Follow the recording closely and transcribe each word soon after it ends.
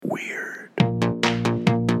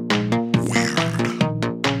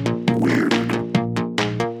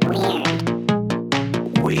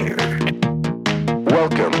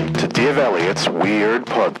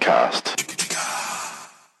podcast.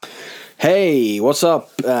 Hey, what's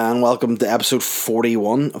up? And welcome to episode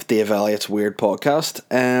 41 of Dave Elliott's Weird Podcast.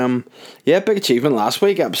 Big achievement last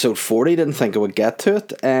week, episode 40. Didn't think I would get to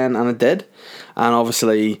it, and I did. And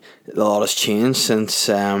obviously, a lot has changed since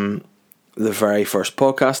the very first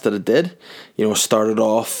podcast that I did. You know, started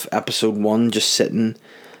off episode 1 just sitting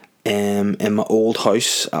in my old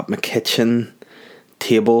house at my kitchen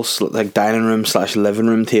table, like dining room / living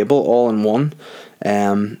room table, all in one.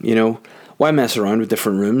 Why mess around with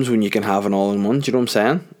different rooms when you can have an all-in-one? Do you know what I'm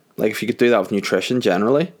saying? Like, if you could do that with nutrition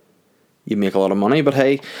generally, you'd make a lot of money. But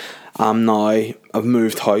hey, I've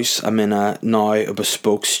moved house. I'm in a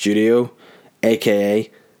bespoke studio,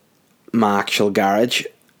 aka my actual garage.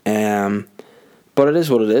 But it is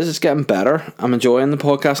what it is. It's getting better. I'm enjoying the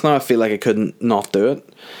podcast now. I feel like I couldn't not do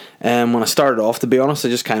it. When I started off, to be honest, I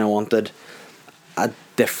just kind of wanted a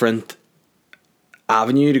different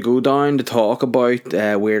avenue to go down to talk about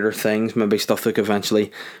weirder things, maybe stuff that could eventually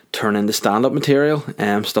turn into stand-up material,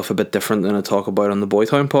 stuff a bit different than I talk about on the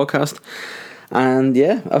Boytown podcast. And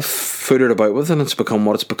yeah, I've footed about with it and it's become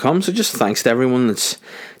what it's become. So just thanks to everyone that's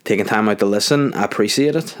taking time out to listen. I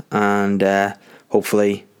appreciate it. And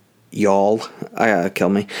hopefully y'all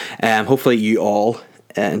hopefully you all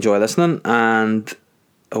enjoy listening, and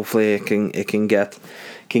hopefully it can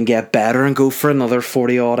get better and go for another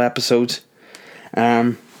 40 odd episodes.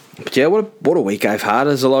 But yeah, what a week I've had.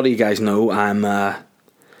 As a lot of you guys know, I'm a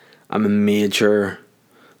major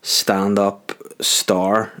stand-up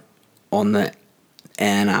star on the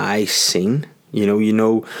NI scene. You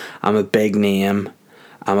know, I'm a big name.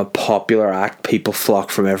 I'm a popular act. People flock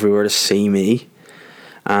from everywhere to see me.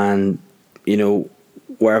 And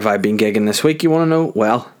where have I been gigging this week? You want to know?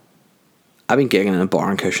 Well, I've been gigging in a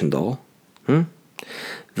bar in Cushendall.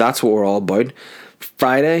 That's what we're all about.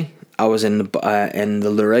 Friday, I was in the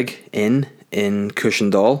Lurig Inn in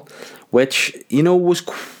Cushendall, which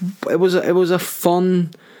was a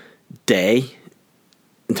fun day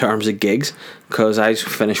in terms of gigs, because I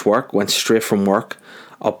finished work, went straight from work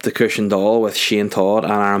up to Cushendall with Shane Todd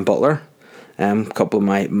and Aaron Butler, a couple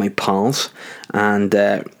of my pals, and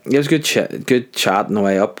it was good chat on the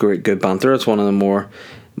way up, good banter. It's one of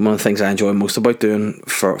the things I enjoy most about doing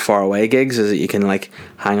far away gigs is that you can like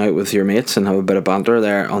hang out with your mates and have a bit of banter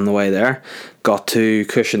there on the way there. Got to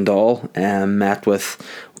Cushendall and met with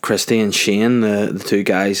Christy and Shane, the two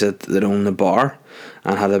guys that own the bar,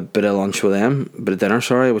 and had a bit of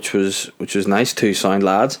dinner, which was nice. Two sound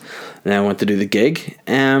lads. And then I went to do the gig.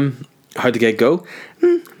 How'd the gig go?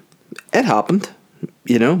 It happened.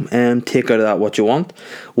 Take out of that what you want.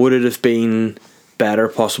 Would it have been better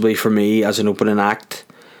possibly for me as an opening act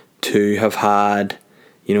to have had,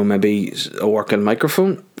 maybe a working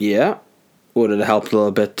microphone? Yeah. Would it have helped a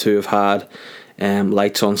little bit to have had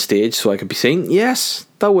lights on stage so I could be seen? Yes,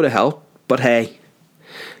 that would have helped. But hey,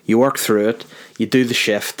 you work through it, you do the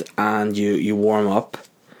shift, and you warm up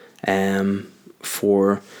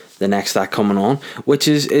for the next act coming on, which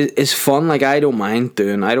is fun. Like, I don't mind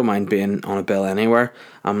being on a bill anywhere.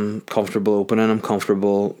 I'm comfortable opening, I'm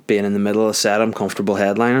comfortable being in the middle of the set, I'm comfortable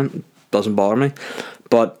headlining. Doesn't bother me.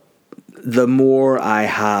 But the more I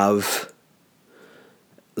have,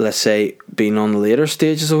 let's say, been on the later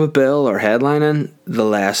stages of a bill or headlining, the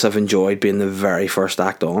less I've enjoyed being the very first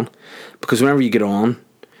act on. Because whenever you get on,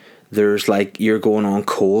 there's like, you're going on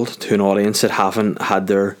cold to an audience that haven't had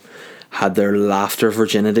their laughter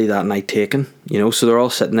virginity that night taken. So they're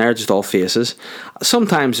all sitting there, just all faces.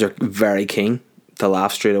 Sometimes they're very keen to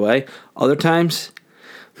laugh straight away. Other times,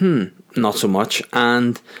 not so much.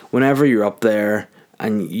 And whenever you're up there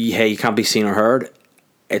and you can't be seen or heard,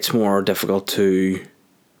 it's more difficult to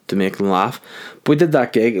make them laugh. But we did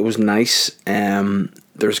that gig. It was nice.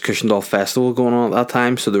 There's a Cushendall Festival going on at that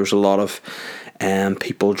time, so there was a lot of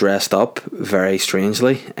people dressed up very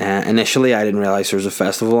strangely. Initially, I didn't realise there was a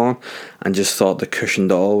festival on, and just thought the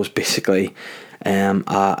Cushendall was basically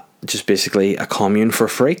a commune for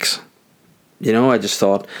freaks. I just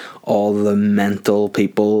thought all the mental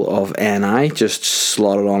people of NI just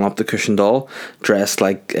slotted on up to Cushendall, dressed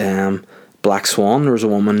like Black Swan. There was a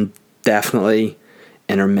woman definitely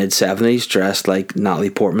in her mid-70s dressed like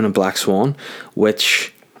Natalie Portman in Black Swan,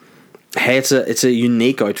 which, hey, it's a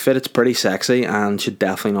unique outfit. It's pretty sexy and should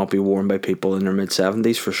definitely not be worn by people in their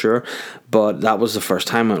mid-70s for sure. But that was the first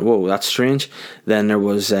time I went, whoa, that's strange. Then there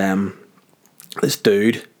was this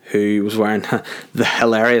dude who was wearing the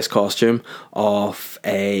hilarious costume of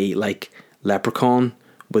a like leprechaun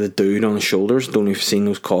with a dude on his shoulders. Don't know if you've seen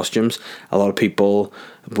those costumes. A lot of people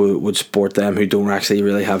would sport them who don't actually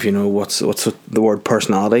really have, what's the word,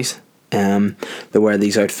 personalities. They wear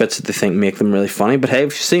these outfits that they think make them really funny. But hey,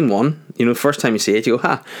 if you've seen one, the first time you see it, you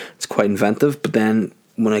go, it's quite inventive. But then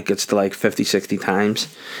when it gets to like 50, 60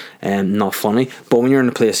 times, not funny. But when you're in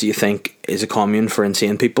a place that you think is a commune for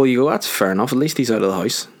insane people, you go, that's fair enough. At least he's out of the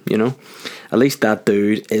house, At least that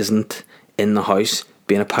dude isn't in the house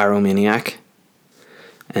being a pyromaniac,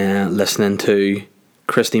 listening to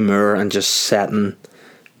Christy Moore and just setting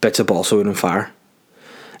bits of balsa on fire.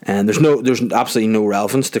 And there's absolutely no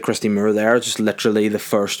relevance to Christy Moore there. Just literally the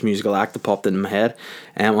first musical act that popped into my head.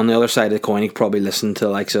 On the other side of the coin, you could probably listen to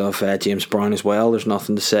the likes of James Brown as well. There's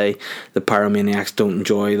nothing to say the Pyromaniacs don't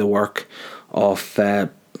enjoy the work of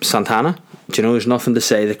Santana. There's nothing to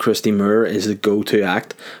say that Christy Moore is the go-to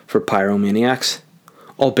act for Pyromaniacs.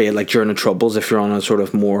 Albeit like during the Troubles, if you're on a sort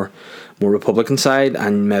of more Republican side,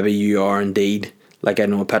 and maybe you are indeed, like I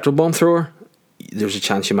know, a petrol bomb thrower, there's a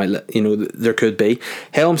chance you might, there could be.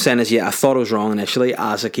 Hell, I'm saying is, I thought I was wrong initially.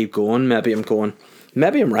 As I keep going, maybe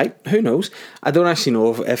I'm right. Who knows? I don't actually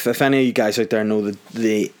know if any of you guys out there know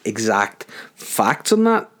the exact facts on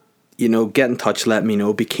that. Get in touch, let me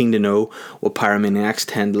know. Be keen to know what Pyromaniacs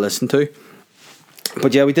tend to listen to.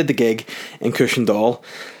 But yeah, we did the gig in Cushendall,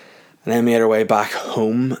 and then made our way back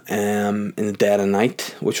home in the dead of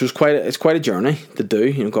night, which was quite a journey to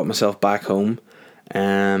do. Got myself back home.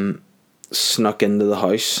 Snuck into the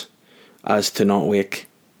house as to not wake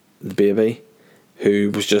the baby, who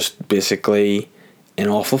was just basically in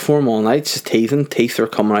awful form all night. She's teeth are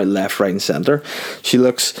coming out left, right and centre. She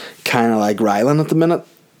looks kind of like Rylan at the minute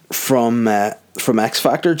from X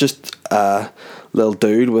Factor, just a little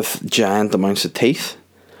dude with giant amounts of teeth.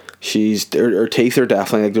 Her teeth are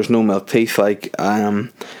definitely like, there's no milk teeth. Like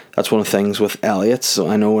that's one of the things with Elliot's. So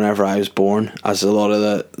I know whenever I was born, as a lot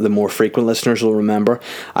of the more frequent listeners will remember,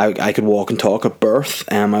 I could walk and talk at birth.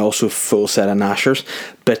 I also have a full set of gnashers,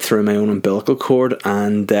 bit through my own umbilical cord,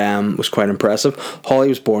 and was quite impressive. Holly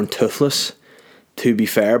was born toothless, to be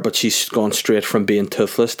fair, but she's gone straight from being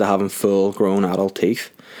toothless to having full grown adult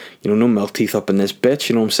teeth. No milk teeth up in this bitch,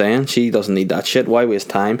 you know what I'm saying? She doesn't need that shit. Why waste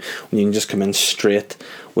time when you can just come in straight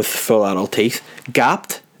with full adult teeth?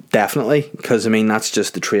 Gapped, definitely, because that's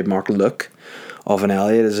just the trademark look of an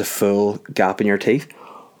Elliot, is a full gap in your teeth,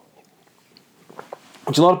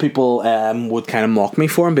 which a lot of people would kind of mock me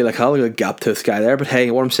for and be like, oh, look at a gap tooth guy there. But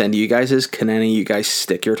hey, what I'm saying to you guys is, can any of you guys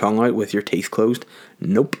stick your tongue out with your teeth closed?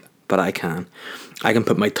 Nope, but I can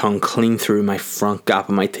put my tongue clean through my front gap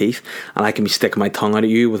of my teeth, and I can be sticking my tongue out at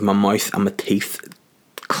you with my mouth and my teeth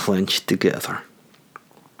clenched together.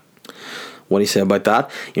 What do you say about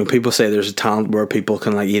that? People say there's a talent where people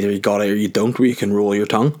can, like, either you got it or you don't, where you can roll your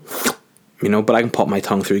tongue. But I can pop my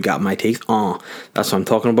tongue through the gap of my teeth. That's what I'm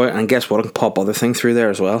talking about. And guess what? I can pop other things through there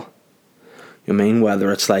as well.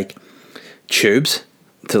 Whether it's like tubes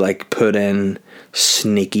to like put in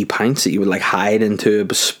sneaky pints that you would like hide into a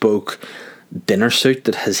bespoke dinner suit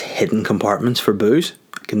that has hidden compartments for booze.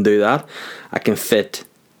 I can do that. I can fit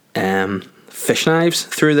fish knives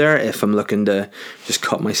through there if I'm looking to just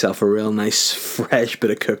cut myself a real nice fresh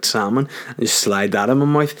bit of cooked salmon and just slide that in my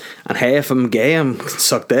mouth. And hey, if I'm gay, I can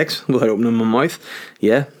suck dicks without opening my mouth.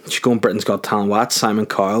 Yeah, should go on Britain's Got Talent Watch. Simon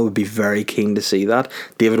Cowell would be very keen to see that.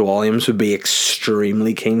 David Williams would be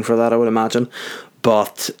extremely keen for that, I would imagine.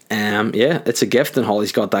 But yeah, it's a gift, and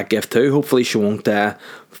Holly's got that gift too. Hopefully she won't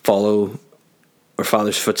follow her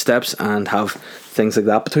father's footsteps and have things like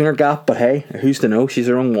that between her gap, but hey, who's to know? She's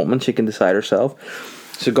her own woman, she can decide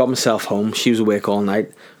herself. So got myself home. She was awake all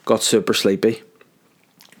night, got super sleepy,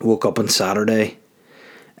 woke up on Saturday,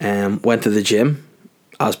 went to the gym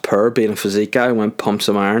as per being a physique guy. Went pumped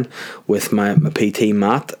some iron with my PT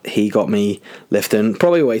Matt. He got me lifting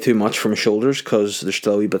probably way too much for my shoulders because they're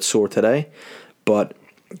still a wee bit sore today, but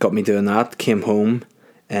got me doing that. Came home,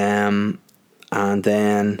 and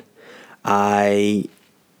then I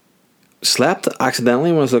slept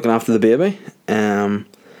accidentally when I was looking after the baby, and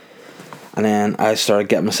then I started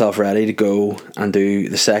getting myself ready to go and do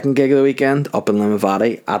the second gig of the weekend up in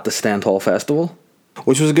Limavady at the Stendhal Festival,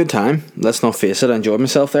 which was a good time. Let's not face it, I enjoyed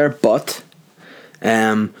myself there. But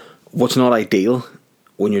what's not ideal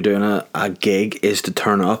when you're doing a gig is to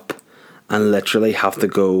turn up and literally have to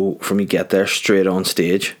go from you get there straight on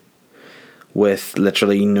stage with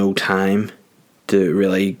literally no time to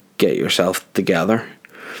really get yourself together.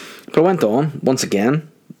 But I went on once again,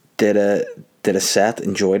 did a set,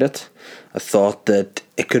 enjoyed it. I thought that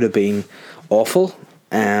it could have been awful,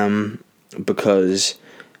 because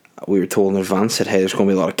we were told in advance that hey, there's going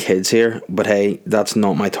to be a lot of kids here, but hey, that's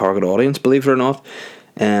not my target audience, believe it or not.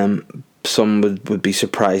 Some would be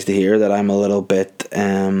surprised to hear that I'm a little bit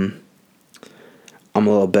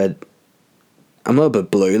I'm a little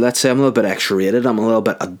bit blue, let's say. I'm a little bit X-rated. I'm a little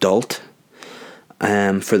bit adult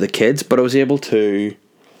for the kids. But I was able to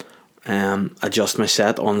adjust my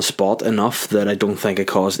set on the spot enough that I don't think it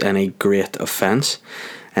caused any great offence.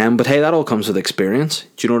 But hey, that all comes with experience.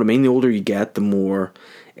 Do you know what I mean? The older you get, the more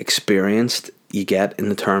experienced you get in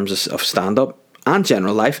the terms of stand-up and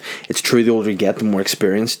general life. It's true, the older you get, the more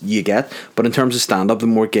experienced you get. But in terms of stand-up, the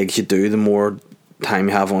more gigs you do, the more time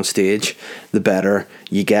you have on stage, the better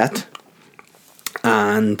you get.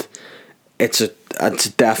 And it's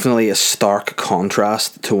definitely a stark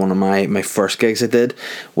contrast to one of my first gigs I did,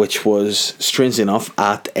 which was, strangely enough,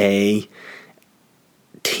 at a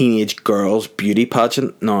teenage girls beauty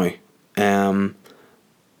pageant. Now,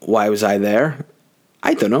 why was I there?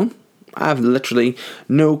 I don't know. I have literally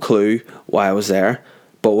no clue why I was there.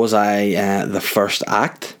 But was I the first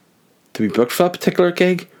act to be booked for that particular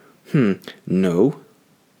gig? No.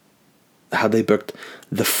 Had they booked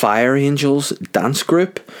the Fire Angels dance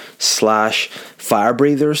group / fire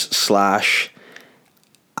breathers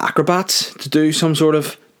 / acrobats to do some sort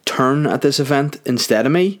of turn at this event instead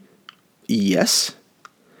of me? Yes.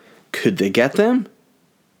 Could they get them?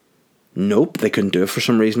 Nope, they couldn't do it for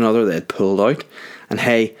some reason or other. They had pulled out. And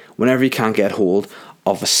hey, whenever you can't get hold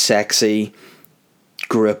of a sexy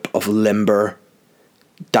group of limber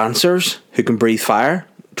dancers who can breathe fire,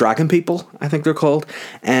 dragon people, I think they're called,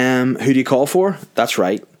 who do you call for? That's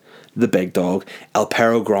right, the big dog, El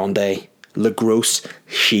Perro Grande, Le Gros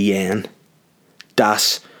Chien,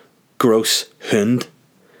 Das Gross Hund,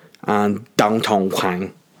 and Dang Tong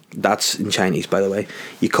Quang. That's in Chinese, by the way.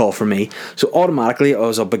 You call for me. So automatically I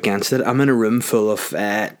was up against it. I'm in a room full of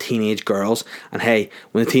teenage girls. And hey,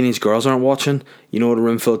 when the teenage girls aren't watching, you know what a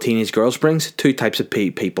room full of teenage girls brings? Two types of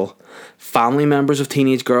people. Family members of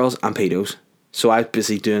teenage girls and pedos. So I was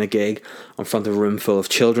busy doing a gig in front of a room full of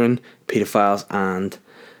children, paedophiles, and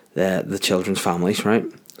the children's families, right?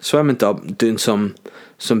 So I went up doing some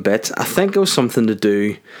bits. I think it was something to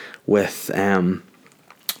do with,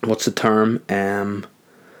 what's the term?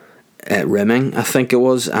 Rimming, I think it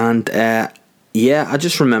was. And I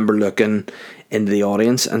just remember looking into the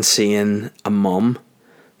audience and seeing a mum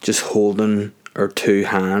just holding her two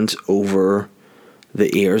hands over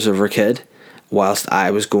the ears of her kid whilst I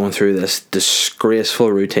was going through this disgraceful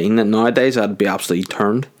routine that nowadays I'd be absolutely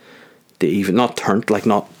turned. I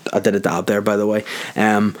did a dab there, by the way.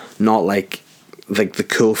 Not like the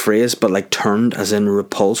cool phrase, but like turned as in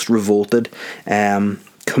repulsed, revolted,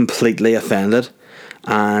 completely offended.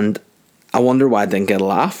 And I wonder why I didn't get a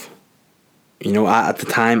laugh. You know, at the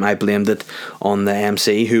time I blamed it on the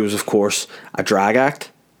MC, who was of course a drag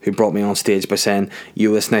act, who brought me on stage by saying,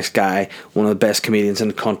 "You, this next guy, one of the best comedians in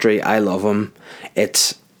the country, I love him."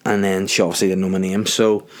 And then she obviously didn't know my name.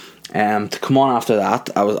 So to come on after that,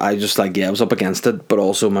 I was up against it, but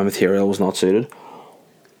also my material was not suited.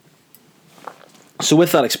 So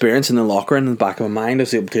with that experience in the locker in the back of my mind, I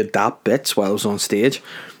was able to adapt bits while I was on stage.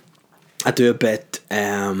 I do a bit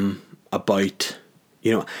about,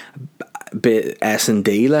 you know, a bit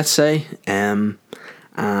S&D, let's say, and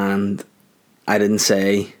I didn't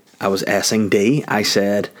say I was S-ing D. I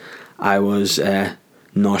said I was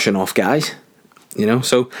noshing off guys, you know.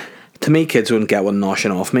 So to me, kids wouldn't get what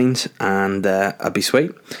noshing off means, and I'd be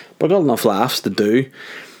sweet. But I got enough laughs to do,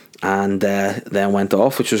 and then went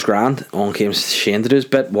off, which was grand. On came Shane to do his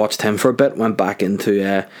bit, watched him for a bit, went back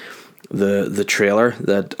into the trailer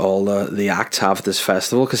that all the acts have at this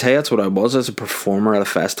festival, because hey, that's what I was as a performer at a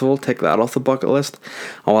festival. Take that off the bucket list.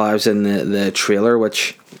 While I was in the trailer,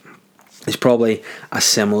 which is probably a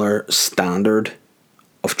similar standard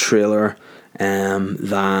of trailer than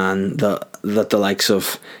the likes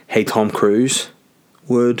of Hey Tom Cruise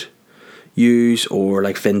would use, or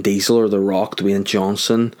like Vin Diesel or The Rock, Dwayne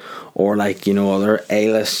Johnson, or like, you know, other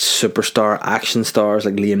A-list superstar action stars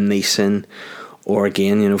like Liam Neeson, or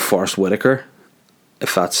again, you know, Forrest Whitaker.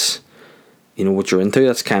 If that's, you know, what you're into,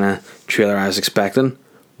 that's kind of trailer I was expecting.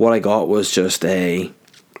 What I got was just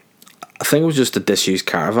I think it was just a disused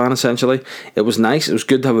caravan, essentially. It was nice, it was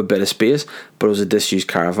good to have a bit of space, but it was a disused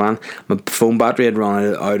caravan. My phone battery had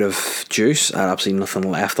run out of juice. I had absolutely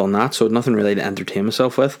nothing left on that, so I had nothing really to entertain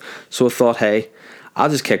myself with. So I thought, hey, I'll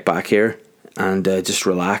just kick back here and just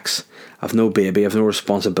relax. I've no baby, I've no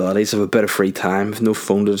responsibilities, I've a bit of free time, I've no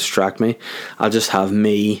phone to distract me. I'll just have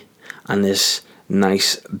me and this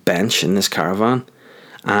nice bench in this caravan.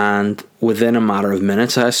 And within a matter of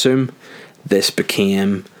minutes, I assume, this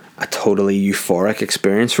became a totally euphoric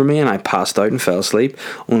experience for me, and I passed out and fell asleep,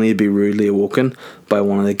 only to be rudely awoken by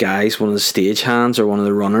one of the guys, one of the stage hands or one of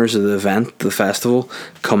the runners of the event, the festival,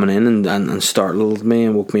 coming in and startled me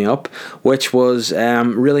and woke me up, which was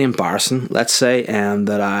really embarrassing, let's say,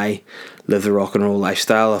 that I live the rock and roll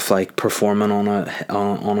lifestyle of like performing on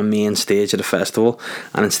a main stage at a festival,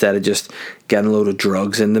 and instead of just getting a load of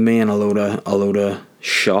drugs into me and a load of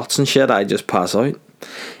shots and shit, I just pass out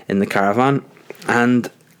in the caravan. And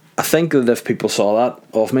I think that if people saw that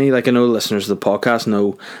of me, like I know listeners of the podcast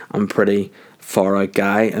know I'm a pretty far out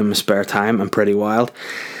guy in my spare time, I'm pretty wild,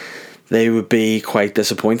 they would be quite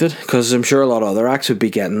disappointed, because I'm sure a lot of other acts would be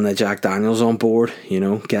getting the Jack Daniels on board,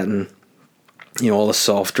 getting all the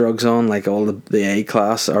soft drugs on, like all the A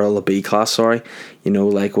class or all the B class, sorry,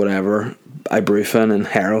 like whatever, ibuprofen and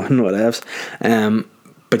heroin, whatevs.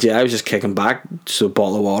 But yeah, I was just kicking back, just a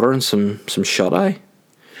bottle of water and some shut eye.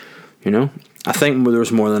 I think there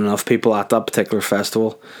was more than enough people at that particular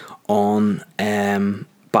festival on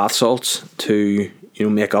bath salts to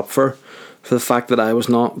make up for the fact that I was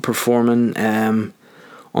not performing on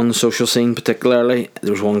the social scene. Particularly,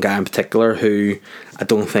 there was one guy in particular who I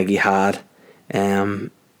don't think he had a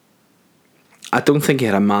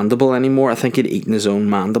mandible anymore. I think he'd eaten his own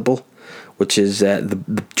mandible, which is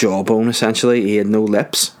the jawbone essentially. He had no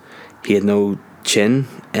lips, he had no chin,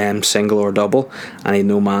 single or double, and he had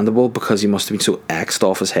no mandible because he must have been so X'd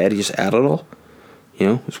off his head he just ate it all.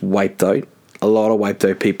 It was wiped out. A lot of wiped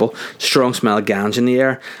out people. Strong smell of ganja in the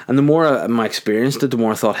air. And the more my experience did, the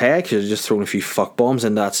more I thought, hey, I could have just thrown a few fuck bombs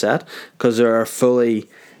in that set, because there are fully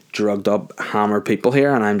drugged up, hammered people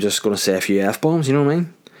here, and I'm just going to say a few F bombs. You know what I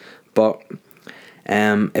mean? But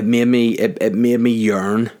it made me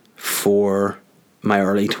yearn for my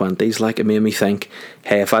early 20s. Like, it made me think,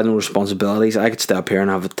 hey, if I had no responsibilities, I could stay up here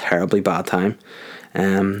and have a terribly bad time.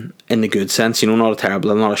 In the good sense, not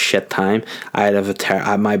a shit time. I'd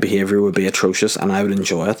have my behaviour would be atrocious, and I would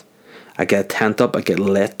enjoy it. I get a tent up, I get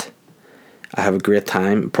lit, I have a great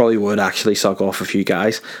time. Probably would actually suck off a few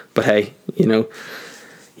guys, but hey,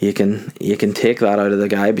 you can take that out of the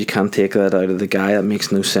guy, but you can't take that out of the guy. That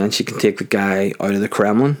makes no sense. You can take the guy out of the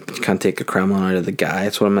Kremlin, but you can't take the Kremlin out of the guy.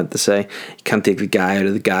 That's what I meant to say. You can't take the guy out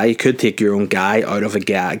of the guy. You could take your own guy out of a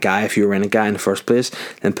guy if you were in a guy in the first place,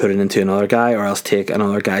 then put it into another guy, or else take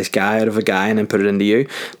another guy's guy out of a guy and then put it into you.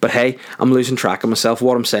 But hey, I'm losing track of myself.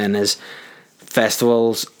 What I'm saying is,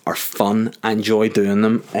 festivals are fun. I enjoy doing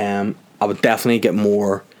them. I would definitely get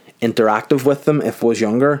more interactive with them if I was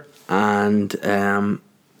younger, and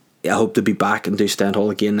I hope to be back and do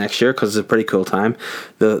Stendhal again next year, because it's a pretty cool time.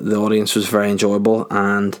 The audience was very enjoyable,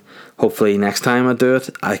 and hopefully next time I do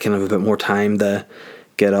it, I can have a bit more time to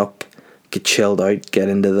get up, get chilled out, get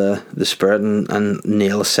into the spirit, and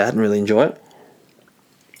nail a set and really enjoy it.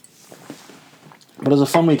 But it was a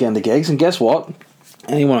fun weekend of gigs, and guess what?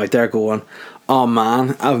 Anyone out there going, oh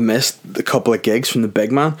man, I've missed a couple of gigs from the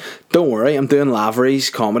big man? Don't worry, I'm doing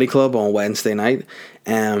Lavery's Comedy Club on Wednesday night.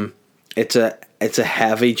 It's a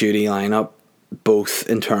heavy duty lineup, both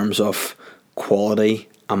in terms of quality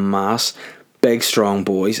and mass. Big strong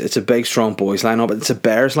boys. It's a big strong boys lineup. It's a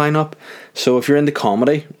Bears lineup. So if you're into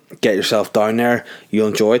comedy, get yourself down there. You'll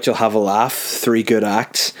enjoy it. You'll have a laugh. 3 good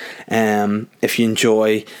acts. If you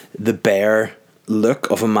enjoy the bear look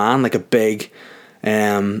of a man, like a big,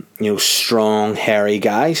 strong, hairy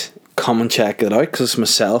guys, come and check it out, because it's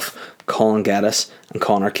myself, Colin Geddes, and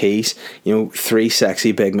Connor Keys. 3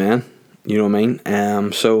 sexy big men. You know what I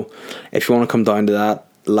mean? So if you want to come down to that,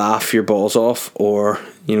 laugh your balls off, or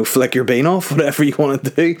flick your bean off, whatever you want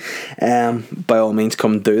to do, by all means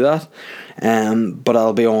come and do that. But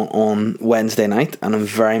I'll be on Wednesday night, and I'm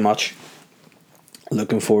very much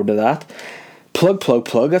looking forward to that.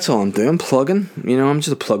 Plug, that's all I'm doing, plugging. I'm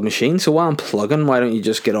just a plug machine. So while I'm plugging, why don't you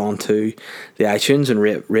just get on to the iTunes and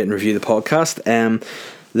rate and review the podcast.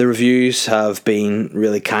 The reviews have been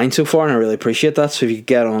really kind so far, and I really appreciate that. So if you could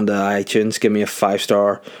get on to iTunes, give me a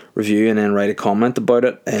 5-star review, and then write a comment about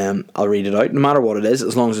it, I'll read it out, no matter what it is,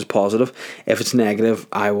 as long as it's positive. If it's negative,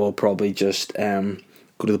 I will probably just go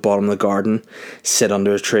to the bottom of the garden, sit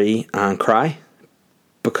under a tree and cry,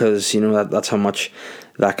 because that's how much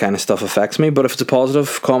that kind of stuff affects me. But if it's a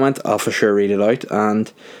positive comment, I'll for sure read it out, and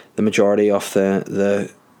the majority of the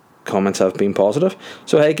comments have been positive.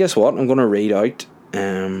 So hey, guess what? I'm going to read out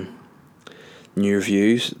new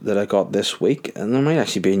reviews that I got this week, and there might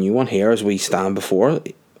actually be a new one here as I stand before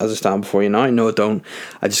you now. No, I don't.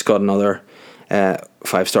 I just got another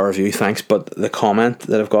 5-star review, thanks, but the comment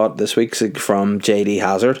that I've got this week is from JD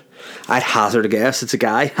Hazard. I'd hazard a guess it's a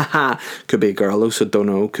guy. Could be a girl though, so don't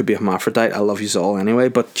know. Could be a hermaphrodite. I love you all anyway.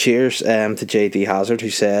 But cheers to JD Hazard,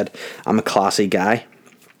 who said, I'm a classy guy.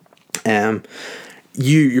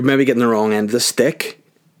 You're maybe getting the wrong end of the stick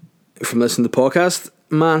from listening to the podcast,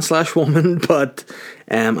 man/woman, but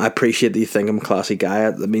I appreciate that you think I'm a classy guy.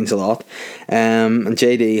 That means a lot. And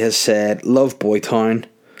JD has said, love Boytown,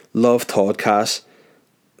 love Toddcast,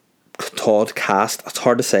 Toddcast. It's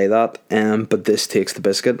hard to say that, but this takes the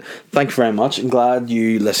biscuit. Thank you very much. I'm glad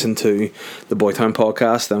you listened to the Boytown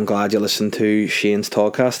podcast. I'm glad you listened to Shane's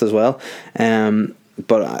Toddcast as well.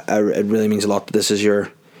 But it really means a lot that this is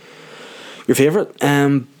your favourite.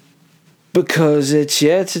 Because it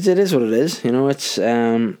is what it is. You know, it's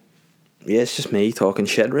it's just me talking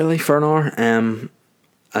shit really for an hour. And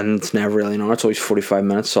it's never really an hour. It's always 45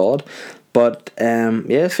 minutes solid. But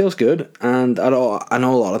it feels good, and I know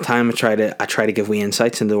a lot of time I try to give wee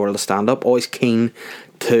insights into the world of stand up. Always keen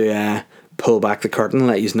to pull back the curtain,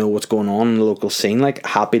 let you know what's going on in the local scene. Like,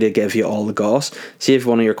 happy to give you all the goss. See if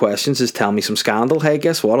one of your questions is tell me some scandal. Hey,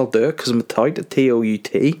 guess what? I'll do it because I'm a tout, a TOUT. Do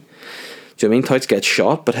you know what I mean? Touts get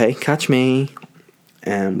shot, but hey, catch me.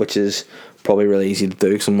 Which is probably really easy to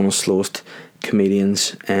do because I'm one of the slowest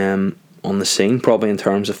comedians on the scene, probably in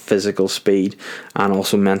terms of physical speed and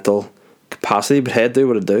also mental capacity, but hey, do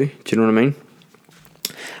what I do. Do you know what I mean?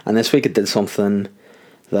 And this week I did something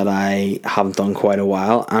that I haven't done quite a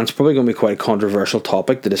while, and it's probably going to be quite a controversial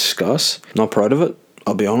topic to discuss. Not proud of it,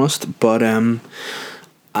 I'll be honest, but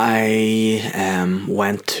I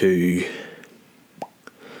went to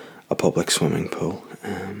a public swimming pool.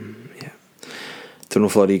 Don't know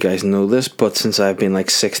if a lot of you guys know this, but since I've been like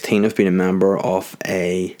 16, I've been a member of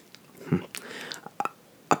a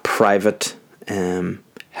private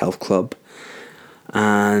health club.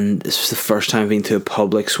 And this was the first time I've been to a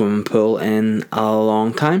public swimming pool in a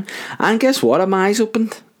long time. And guess what? My eyes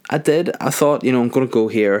opened. I did. I thought, I'm going to go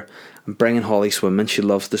here. I'm bringing Holly swimming. She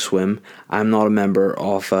loves to swim. I'm not a member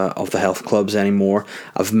of the health clubs anymore.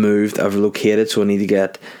 I've moved. I've relocated, so I need to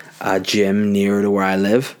get a gym near to where I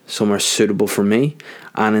live, somewhere suitable for me.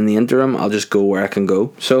 And in the interim, I'll just go where I can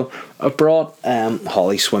go. So I brought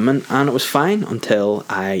Holly swimming, and it was fine until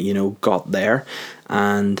I, got there,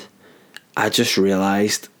 and I just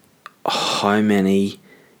realised how many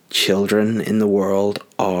children in the world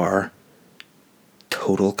are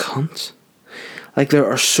total cunts. Like, there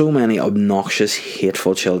are so many obnoxious,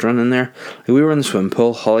 hateful children in there. Like, we were in the swimming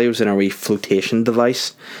pool. Holly was in a wee flotation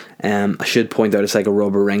device. I should point out it's like a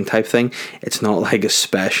rubber ring type thing. It's not like a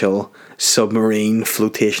special submarine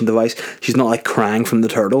flotation device. She's not like Krang from the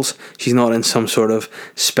Turtles. She's not in some sort of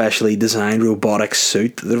specially designed robotic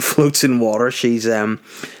suit that floats in water. She's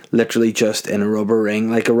literally just in a rubber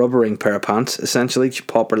ring, like a rubber ring pair of pants, essentially. You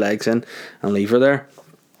pop her legs in and leave her there.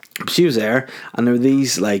 She was there, and there were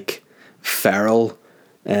these like feral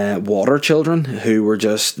water children who were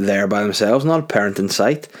just there by themselves, not a parent in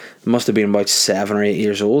sight. They must have been about 7 or 8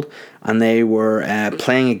 years old, and they were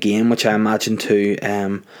playing a game which I imagine to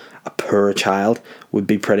a poor child would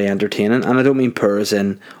be pretty entertaining. And I don't mean poor as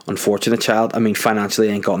in unfortunate child. I mean financially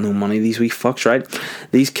ain't got no money, these wee fucks, right?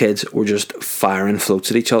 These kids were just firing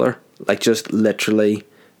floats at each other, like just literally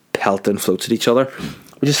pelting floats at each other,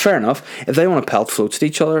 which is fair enough. If they want to pelt floats at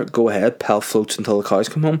each other, go ahead, pelt floats until the cows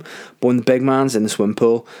come home. But when the big man's in the swim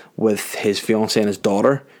pool with his fiancée and his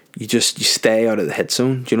daughter, you stay out of the hit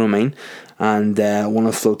zone. Do you know what I mean? And one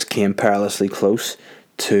of the floats came perilously close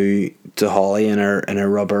to Holly in her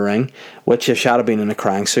rubber ring, which if she had been in a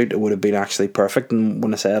Krang suit, it would have been actually perfect. And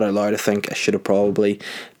when I say it out loud, I think I should have probably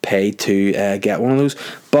paid to get one of those.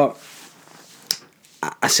 But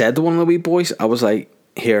I said to one of the wee boys, I was like,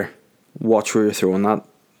 here, watch where you're throwing that.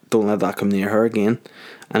 Don't let that come near her again.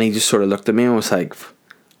 And he just sort of looked at me and was like,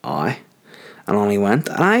 aye. And on he went.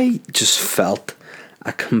 And I just felt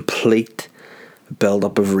a complete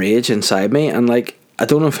build-up of rage inside me. And like, I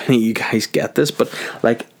don't know if any of you guys get this, but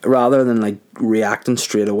like, rather than like reacting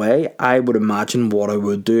straight away, I would imagine what I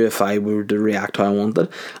would do if I were to react how I wanted.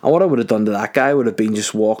 And what I would have done to that guy would have been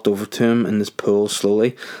just walked over to him in this pool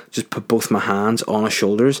slowly, just put both my hands on his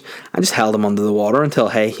shoulders and just held him under the water until,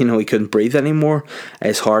 hey, he couldn't breathe anymore.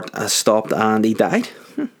 His heart has stopped and he died.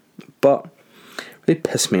 But they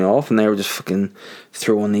pissed me off, and they were just fucking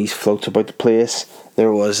throwing these floats about the place.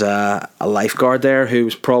 There was a lifeguard there who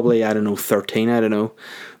was probably, 13, I don't know,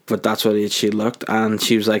 but that's what she looked, and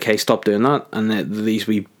she was like, hey, stop doing that. And these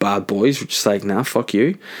wee bad boys were just like, nah, fuck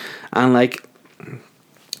you. And like,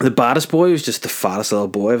 the baddest boy was just the fattest little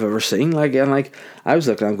boy I've ever seen. Like, and like, I was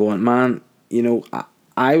looking at him going, man,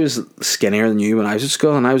 I was skinnier than you when I was at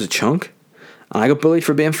school, and I was a chunk, and I got bullied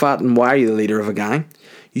for being fat. And why are you the leader of a gang?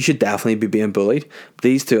 You should definitely be being bullied. But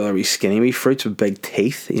these two are wee skinny wee fruits with big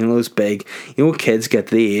teeth. Those big, kids get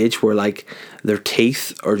to the age where like their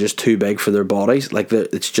teeth are just too big for their bodies. Like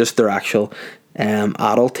it's just their actual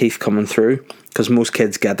adult teeth coming through. Because most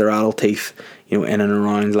kids get their adult teeth, in and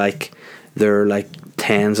around like they're like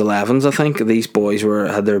 10s, 11s, I think. These boys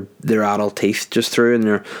had their adult teeth just through in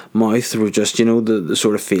their mouth. They were just, the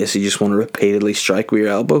sort of face you just want to repeatedly strike with your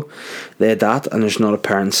elbow. They had that, and there's not a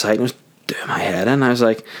parent in sight. And I was doing my head in. I was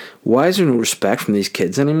like, why is there no respect from these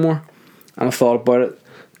kids anymore? And I thought about it,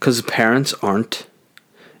 because the parents aren't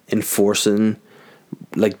enforcing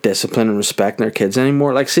like discipline and respect in their kids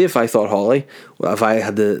anymore. Like, see, if I thought Holly, if I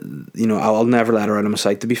had to, I'll never let her out of my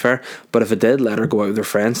sight, to be fair, but if I did let her go out with her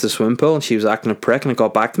friends to the swimming pool and she was acting a prick and it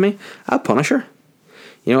got back to me, I'd punish her.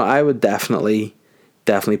 I would definitely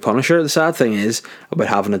punish her. The sad thing is about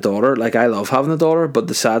having a daughter, like, I love having a daughter, but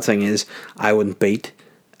the sad thing is I wouldn't beat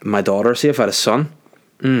my daughter. See, if I had a son,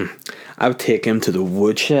 I would take him to the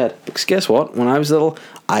woodshed, because guess what, when I was little,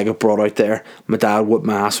 I got brought out there. My dad whooped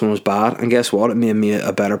my ass when I was bad, and guess what, it made me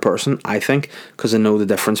a better person, I think, because I know the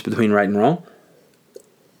difference between right and wrong.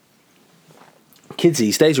 Kids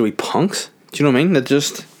these days are wee punks. Do you know what I mean?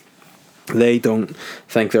 They don't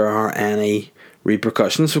think there are any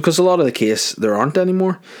repercussions, because a lot of the case there aren't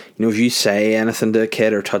anymore. If you say anything to a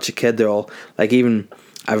kid or touch a kid, they're all like, even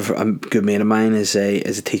I've a good mate of mine is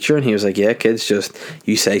a teacher, and he was like, yeah, kids, just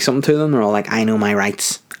you say something to them, they're all like, I know my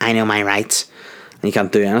rights, and you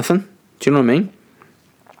can't do anything. Do you know what I mean?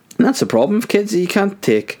 And that's the problem with kids. If you can't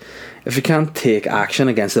take action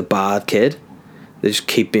against a bad kid, they just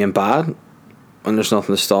keep being bad, and there's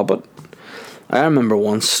nothing to stop it. I remember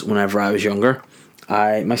once, whenever I was younger,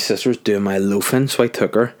 my sister was doing my loafing, so I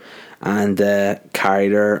took her and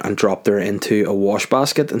carried her and dropped her into a wash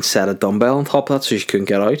basket and set a dumbbell on top of that so she couldn't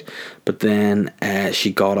get out. But then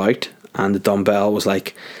she got out, and the dumbbell was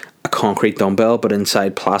like a concrete dumbbell but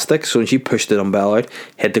inside plastic, so when she pushed the dumbbell out,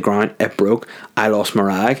 hit the ground, it broke. I lost my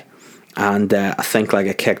rag, and I think like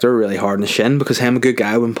I kicked her really hard in the shin, because I'm a good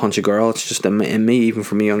guy, I wouldn't punch a girl, it's just in me even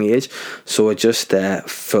from a young age. So I just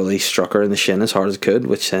fully struck her in the shin as hard as I could,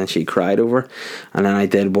 which then she cried over. And then I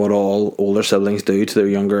did what all older siblings do to their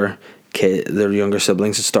younger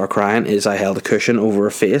siblings that start crying, is I held a cushion over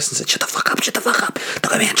her face and said, shut the fuck up,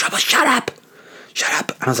 don't get me in trouble, shut up.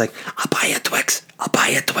 And I was like, I'll buy you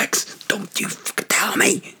a Twix, don't you fucking tell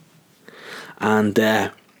me. And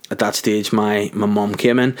at that stage my mum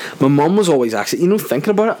came in. My mum was always actually,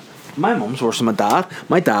 thinking about it, my mum's worse than my dad.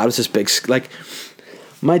 My dad was this big, like,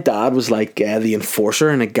 my dad was like the enforcer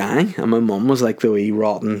in a gang, and my mum was like the wee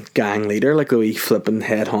rotten gang leader, like the wee flipping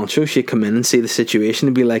head honcho. She'd come in and see the situation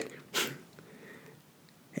and be like,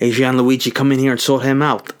 hey, Gianluigi, come in here and sort him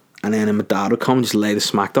out. And then my dad would come and just lay the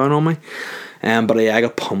smack down on me. But I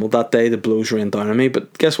got pummeled that day. The blows rained down on me.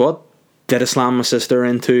 But guess what? Did I slam my sister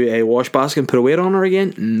into a wash basket and put a weight on her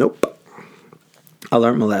again? Nope. I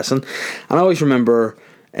learnt my lesson. And I always remember,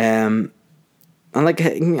 and like,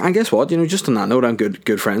 I guess what, just on that note, I'm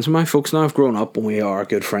good friends with my folks now. I've grown up and we are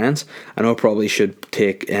good friends. I know I probably should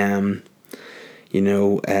take,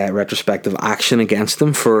 retrospective action against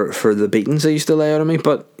them for the beatings they used to lay out on me.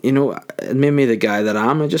 But, it made me the guy that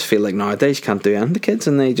I am. I just feel like nowadays you can't do anything to kids,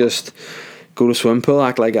 and they just go to swim pool,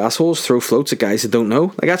 act like assholes, throw floats at guys that don't know.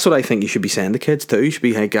 Like, that's what I think you should be saying to kids too. You should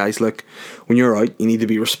be, hey guys, look, when you're out, you need to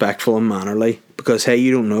be respectful and mannerly, because hey,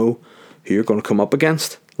 you don't know who you're going to come up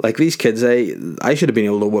against. Like, these kids, I should have been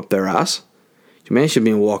able to whip their ass. You may should be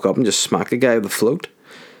able to walk up and just smack a guy with a float,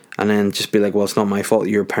 and then just be like, well, it's not my fault,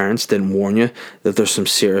 your parents didn't warn you that there's some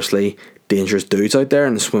seriously dangerous dudes out there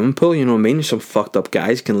in the swimming pool. You know what I mean? Some fucked up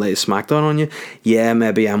guys can lay a smackdown on you. Yeah,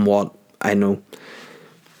 maybe I'm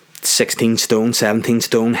 16 stone, 17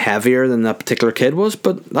 stone heavier than that particular kid was,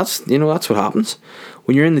 but that's what happens.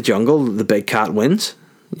 When you're in the jungle, the big cat wins.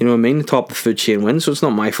 You know what I mean? The top of the food chain wins, so it's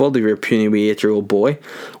not my fault if you're a puny wee 8-year-old boy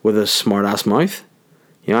with a smart ass mouth.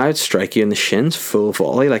 I'd strike you in the shins full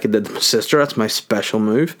volley like I did to my sister. That's my special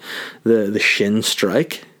move, the shin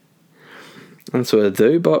strike. That's what I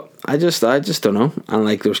do. But I just don't know. And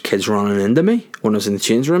like, there's kids running into me when I was in the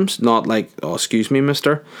change rooms. Not like, oh, excuse me,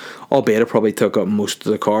 mister. Albeit I probably took up most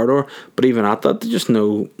of the corridor. But even at that, there's just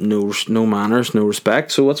no manners, no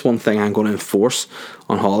respect. So that's one thing I'm going to enforce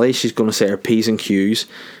on Holly. She's going to say her P's and Q's.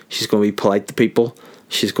 She's going to be polite to people.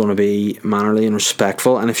 She's going to be mannerly and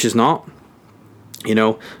respectful. And if she's not,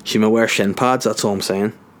 she may wear shin pads. That's all I'm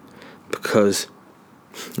saying. Because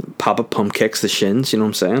Papa pump kicks the shins. You know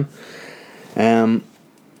what I'm saying?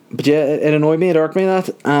 But yeah, it annoyed me, it irked me that,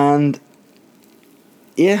 and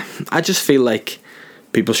yeah, I just feel like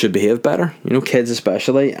people should behave better, kids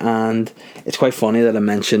especially. And it's quite funny that I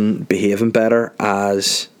mention behaving better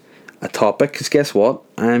as a topic, because guess what,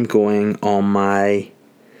 I'm going on my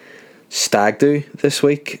stag do this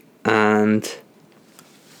week, and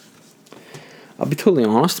I'll be totally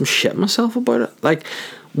honest, I'm shitting myself about it. Like,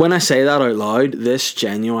 when I say that out loud, this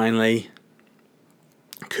genuinely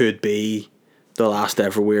could be the last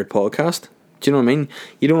ever weird podcast. Do you know what I mean?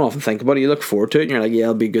 You don't often think about it. You look forward to it and you're like, yeah,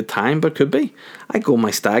 it'll be a good time, but it could be. I go on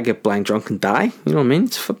my stag, get blind drunk and die. You know what I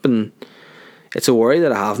mean? It's a worry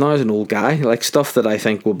that I have now as an old guy. Like, stuff that I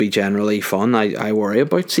think will be generally fun, I worry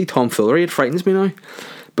about. See, tomfoolery, it frightens me now.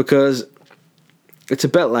 Because it's a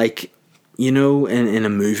bit like, in a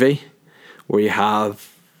movie where you have,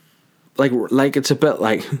 like it's a bit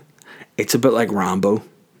like Rambo,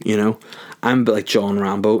 I'm a bit like John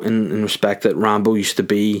Rambo in respect that Rambo used to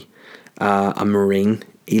be a Marine.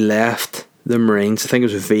 He left the Marines, I think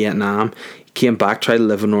it was Vietnam. He came back, tried to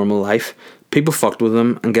live a normal life. People fucked with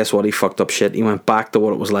him, and guess what? He fucked up shit. He went back to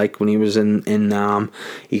what it was like when he was in Nam.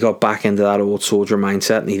 He got back into that old soldier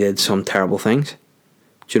mindset, and he did some terrible things.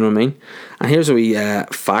 Do you know what I mean? And here's a wee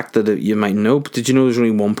fact that you might know. But did you know there's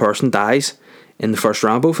only one person dies in the first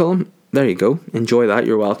Rambo film? There you go. Enjoy that.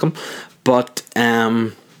 You're welcome. But yeah,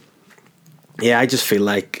 I just feel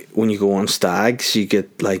like when you go on stags, you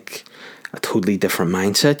get like a totally different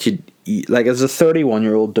mindset. You like, as a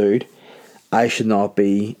 31-year-old dude, I should not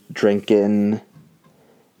be drinking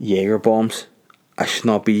Jaeger bombs. I should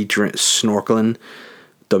not be snorkeling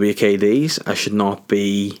WKDs. I should not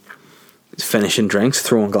be finishing drinks,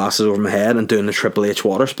 throwing glasses over my head and doing the Triple H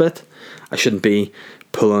water spit. I shouldn't be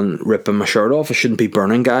ripping my shirt off. I shouldn't be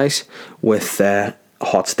burning guys with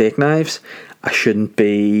hot steak knives. I shouldn't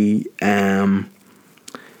be I'm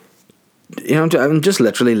just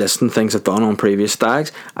literally listing things I've done on previous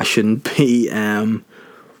stags. I shouldn't be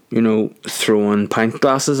throwing pint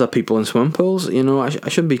glasses at people in swimming pools. I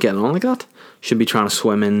shouldn't be getting on like that. Should be trying to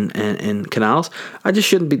swim in canals. I just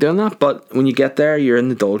shouldn't be doing that. But when you get there, you're in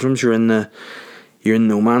the doldrums, you're in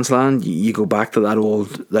no man's land. You go back to that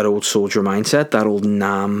old soldier mindset, that old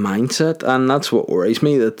Nam mindset, and that's what worries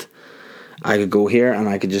me, that I could go here and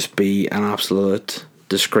I could just be an absolute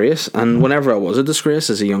disgrace. And whenever I was a disgrace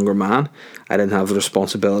as a younger man, I didn't have the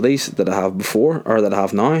responsibilities that I have before, or that I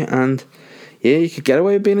have now. And yeah, you could get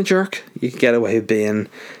away with being a jerk. You could get away with being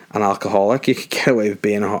an alcoholic. You could get away with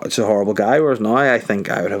being a horrible guy. Whereas now, I think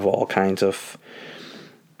I would have all kinds of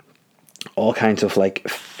like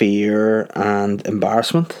fear and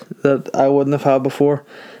embarrassment that I wouldn't have had before.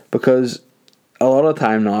 Because a lot of the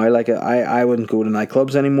time now, like I wouldn't go to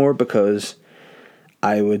nightclubs anymore, because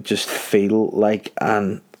I would just feel like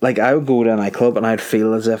I would go to a nightclub and I'd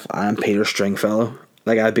feel as if I'm Peter Stringfellow.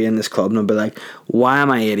 Like, I'd be in this club and I'd be like, why am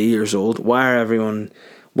I 80 years old? Why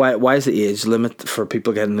is the age limit for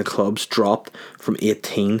people getting the clubs dropped from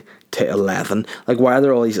 18 to 11? Like, why are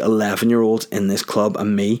there all these 11-year-olds in this club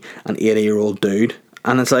and me, an 80-year-old dude?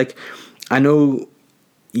 And it's like, I know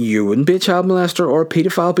you wouldn't be a child molester or a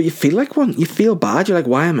paedophile, but you feel like one. You feel bad. You're like,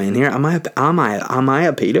 why am I in here? Am I a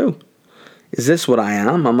pedo? Is this what I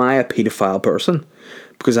am? Am I a paedophile person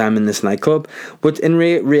because I'm in this nightclub? But in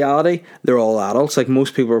reality, they're all adults. Like,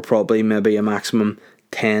 most people are probably maybe a maximum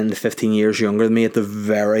 10 to 15 years younger than me at the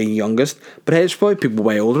very youngest. But hey, there's probably people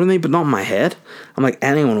way older than me, but not in my head. I'm like,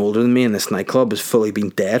 anyone older than me in this nightclub has fully been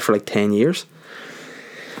dead for like 10 years.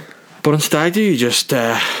 But instead, you just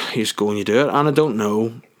go and you do it. And I don't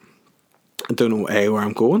know A, where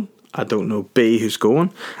I'm going. I don't know B, who's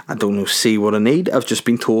going. I don't know C, what I need. I've just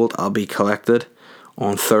been told I'll be collected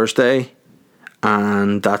on Thursday,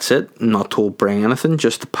 and that's it. I'm not told bring anything,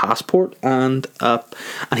 just a passport and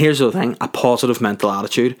here's the other thing, a positive mental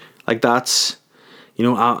attitude. Like, that's,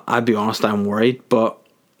 I'd be honest, I'm worried, but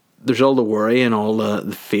there's all the worry and all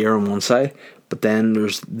the fear on one side, but then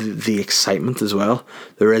there's the excitement as well.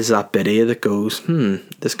 There is that bit of you that goes,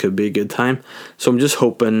 this could be a good time. So I'm just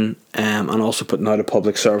hoping, and also putting out a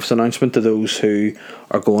public service announcement to those who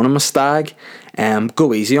are going on a stag,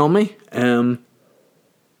 go easy on me.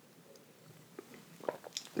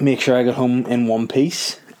 Make sure I get home in one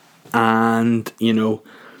piece, and if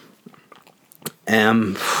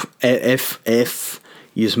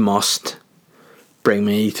you must bring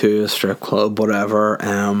me to a strip club, whatever,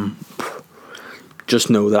 just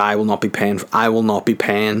know that I will not be paying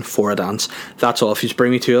for a dance. That's all. If you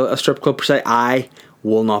bring me to a strip club per se, I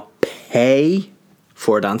will not pay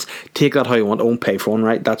for a dance. Take that how you want. I won't pay for one,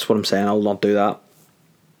 right? That's what I'm saying. I will not do that.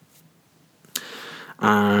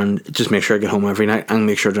 And just make sure I get home every night, and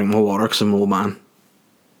make sure I drink my water because I'm an old man.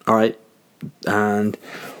 Alright. And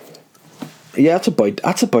yeah, that's about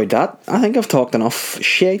that. I think I've talked enough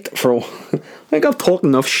shit for 1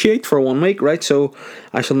 week, right? So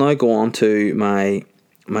I shall now go on to my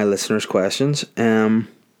listeners' questions. Let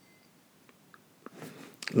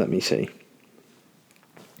me see.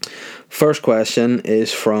 First question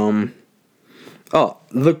is from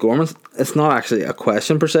Luke Gorman. It's not actually a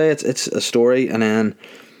question per se, it's a story, and then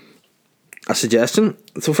a suggestion.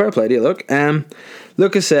 So fair play to you, Luke.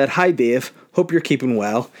 Lucas said, "Hi Dave, hope you're keeping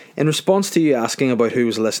well. In response to you asking about who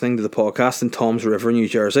was listening to the podcast in Toms River, New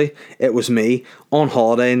Jersey, it was me, on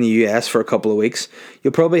holiday in the US for a couple of weeks.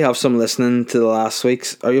 You'll probably have some listening to last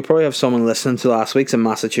week's in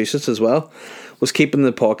Massachusetts as well. Was keeping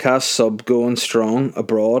the podcast sub going strong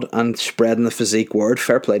abroad and spreading the physique word.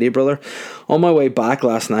 Fair play to you, brother. On my way back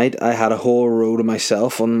last night, I had a whole row to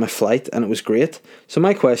myself on my flight, and it was great. So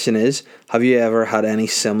my question is, have you ever had any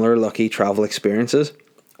similar lucky travel experiences?"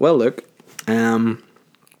 Well, look,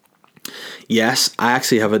 yes, I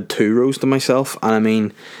actually have had 2 rows to myself, and I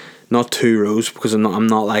mean, not 2 rows because I'm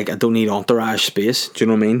not like, I don't need entourage space. Do you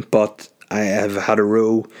know what I mean? But I have had a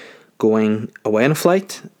row going away on a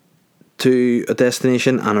flight to a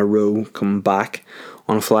destination and a row coming back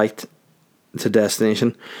on a flight to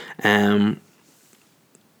destination.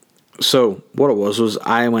 So what it was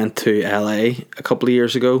I went to LA a couple of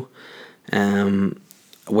years ago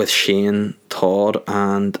with Shane, Todd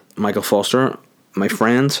and Michael Foster, my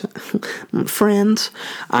friends.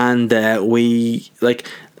 And we, like,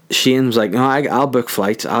 Shane was like, "No, I'll book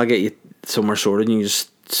flights, I'll get you somewhere sorted and you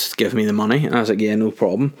just give me the money." And I was like, "Yeah, no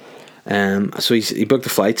problem." So he booked the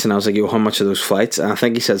flights, and I was like, "Yo, how much are those flights?" And I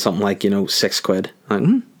think he said something like, £6. I'm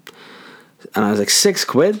like, And I was like,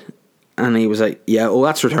 £6? And he was like, "Yeah, oh,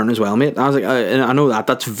 that's return as well, mate." And I was like, I know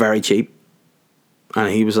that's very cheap." And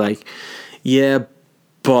he was like, "Yeah,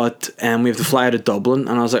 but we have to fly out of Dublin."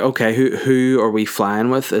 And I was like, "Okay, who are we flying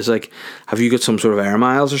with?" It's like, "Have you got some sort of air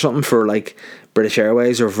miles or something for like British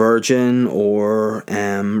Airways or Virgin or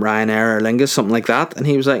Ryanair or Aer Lingus, something like that?" And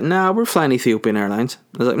he was like, "Nah, we're flying Ethiopian Airlines."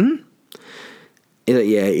 I was like, He's like,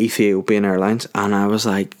 "Yeah, Ethiopian Airlines." And I was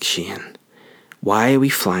like, "Shane, why are we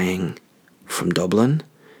flying from Dublin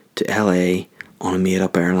to LA on a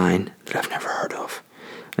made-up airline that I've never heard of?"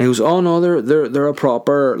 And he goes, "Oh no, they're a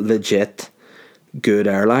proper, legit, good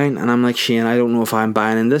airline." And I'm like, "Shane, I don't know if I'm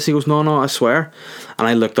buying in this." He goes, No, I swear." And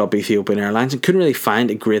I looked up Ethiopian Airlines and couldn't really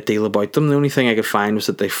find a great deal about them. The only thing I could find was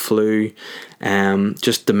that they flew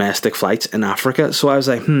just domestic flights in Africa. So I was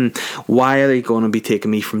like, why are they going to be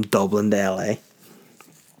taking me from Dublin to LA?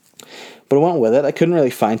 But I went with it. I couldn't really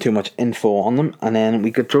find too much info on them. And then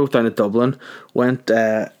we drove down to Dublin, went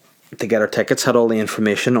to get our tickets, had all the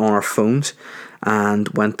information on our phones, and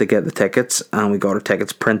went to get the tickets. And we got our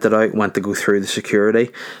tickets printed out, went to go through the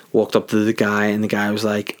security, walked up to the guy, and the guy was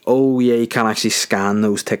like, "Oh yeah, you can't actually scan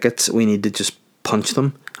those tickets. We need to just punch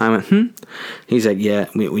them." I went, He's like, "Yeah,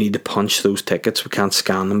 we need to punch those tickets. We can't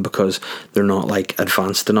scan them because they're not like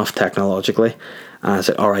advanced enough technologically." And I was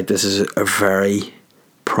like, "Alright, this is a very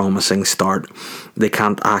promising start. They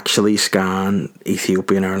can't actually scan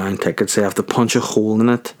Ethiopian airline tickets. They have to punch a hole in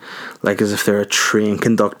it, like as if they're a train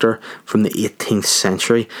conductor from the 18th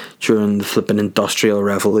century during the flipping Industrial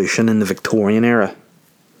Revolution in the Victorian era."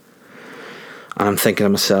 And I'm thinking to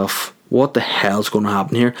myself, what the hell's going to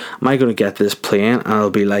happen here? Am I going to get this plane and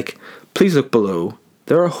it'll be like, "Please look below.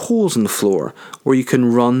 There are holes in the floor where you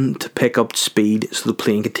can run to pick up speed so the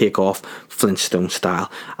plane can take off Flintstone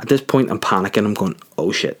style." At this point, I'm panicking. I'm going,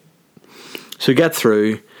 oh shit. So we get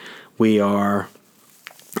through. We are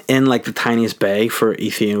in like the tiniest bay for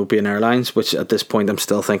Ethiopian Airlines, which at this point I'm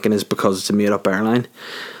still thinking is because it's a made-up airline.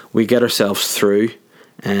 We get ourselves through.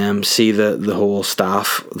 See the whole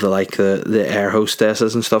staff, the air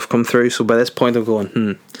hostesses and stuff come through. So by this point I'm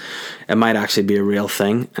going, it might actually be a real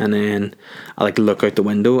thing. And then I like look out the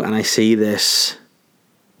window and I see this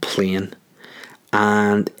plane,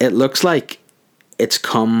 and it looks like it's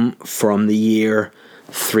come from the year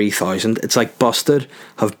 3000. It's like Busted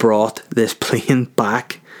have brought this plane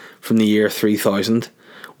back from the year 3000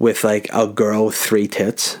 with like a girl with 3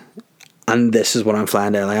 tits. And this is what I'm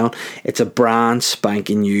flying to LA on. It's a brand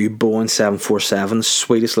spanking new Boeing 747,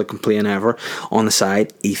 sweetest looking plane ever. On the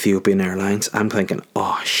side, Ethiopian Airlines. I'm thinking,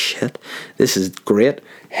 oh shit, this is great.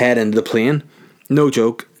 Head into the plane. No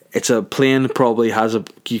joke. It's a plane, probably has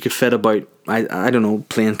you could fit about, I don't know,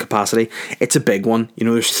 plane capacity. It's a big one. You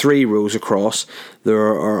know, there's 3 rows across. There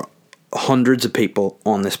are hundreds of people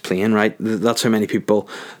on this plane, right? That's how many people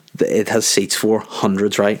it has seats for.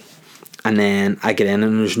 Hundreds, right? And then I get in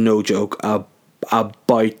and there's no joke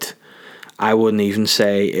about, I wouldn't even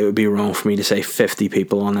say, it would be wrong for me to say 50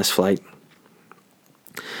 people on this flight.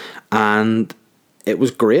 And it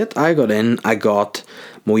was great. I got in, I got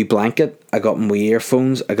my wee blanket, I got my wee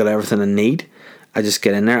earphones, I got everything I need. I just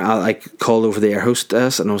get in there. I like called over the air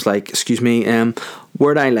hostess and I was like, "Excuse me,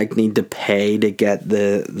 where'd I like need to pay to get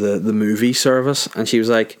the movie service?" And she was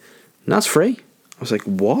like, "That's free." I was like,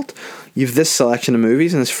 what? You've this selection of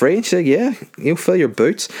movies and it's free? And she said, yeah, you'll fill your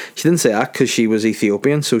boots. She didn't say that because she was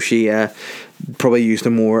Ethiopian, so she probably used a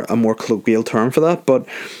more colloquial term for that. But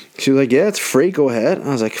she was like, yeah, it's free, go ahead. And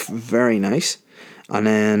I was like, very nice. And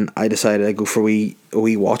then I decided I'd go for a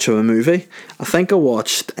wee watch of a movie. I think I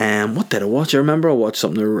watched, what did I watch? I remember I watched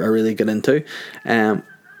something I really got into.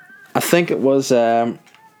 I think it was San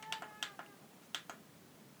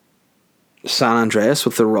Andreas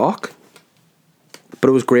with The Rock. But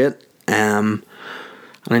it was great. And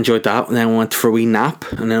I enjoyed that. And then I went for a wee nap.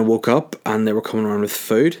 And then I woke up and they were coming around with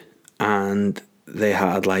food. And they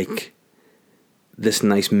had like this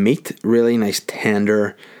nice meat, really nice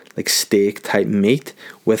tender, like steak type meat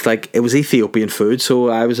with like, it was Ethiopian food, so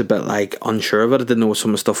I was a bit like unsure of it. I didn't know what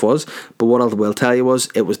some of the stuff was, but what I will tell you was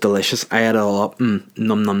it was delicious. I had it all up, num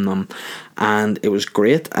num num, and it was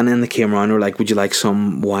great. And then they came around and were like, would you like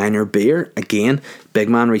some wine or beer? Again, big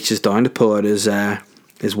man reaches down to pull out his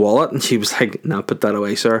wallet, and she was like, nah, put that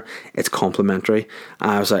away, sir, it's complimentary.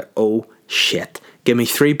 And I was like, oh shit, give me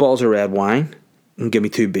 3 bottles of red wine and give me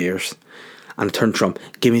 2 beers. And I turned Trump,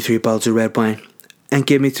 give me 3 bottles of red wine and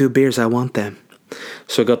give me 2 beers, I want them.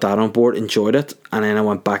 So I got that on board, enjoyed it, and then I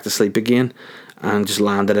went back to sleep again and just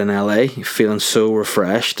landed in LA feeling so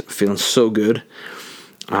refreshed, feeling so good,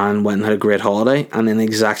 and went and had a great holiday. And then the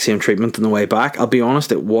exact same treatment on the way back. I'll be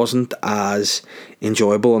honest, it wasn't as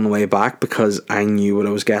enjoyable on the way back because I knew what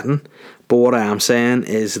I was getting. But what I am saying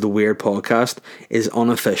is the Weird Podcast is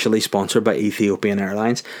unofficially sponsored by Ethiopian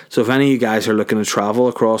Airlines. So if any of you guys are looking to travel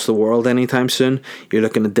across the world anytime soon, you're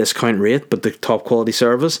looking at discount rate but the top quality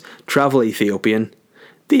service, travel Ethiopian,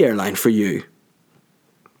 the airline for you.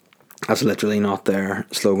 That's literally not their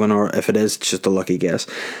slogan, or if it is, it's just a lucky guess.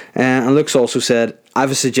 And Luke's also said, I have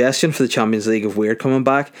a suggestion for the Champions League of Weird coming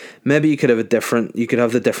back. Maybe you could have the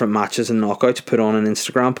different matches and knockouts put on an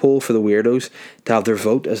Instagram poll for the weirdos to have their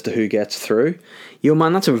vote as to who gets through. Yo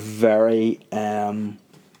man, that's a very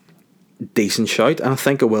decent shout, and I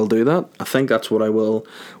think I will do that. I think that's what I will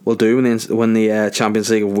do when the Champions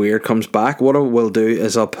League of Weird comes back. What I will do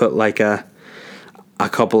is I'll put like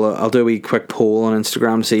I'll do a wee quick poll on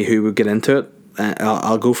Instagram to see who would get into it.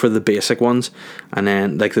 I'll go for the basic ones, and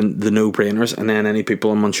then like the no-brainers, and then any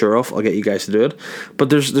people I'm unsure of, I'll get you guys to do it. But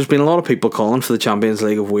there's been a lot of people calling for the Champions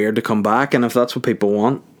League of Weird to come back, and if that's what people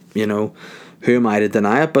want, you know, who am I to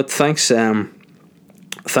deny it? But thanks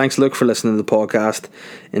Luke, for listening to the podcast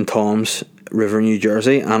in Tom's River, New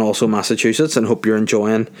Jersey, and also Massachusetts, and hope you're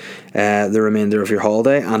enjoying the remainder of your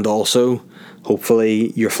holiday, and also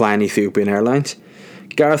hopefully you're flying Ethiopian Airlines.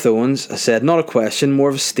 Gareth Owens has said, not a question, more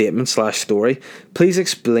of a statement/story. Please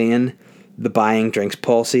explain the buying drinks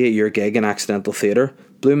policy at your gig in Accidental Theatre.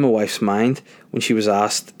 Blew my wife's mind when she was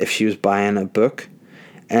asked if she was buying a book.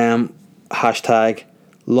 Hashtag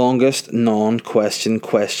longest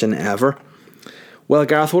question ever. Well,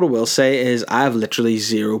 Gareth, what I will say is I have literally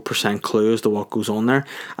 0% clue as to what goes on there.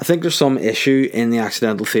 I think there's some issue in the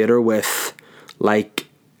Accidental Theatre with like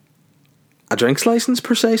a drinks license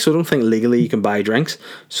per se, so I don't think legally you can buy drinks.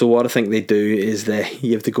 So what I think they do is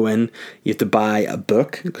you have to go in, you have to buy a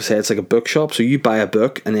book, because it's like a bookshop, so you buy a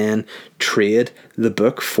book and then trade the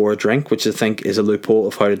book for a drink, which I think is a loophole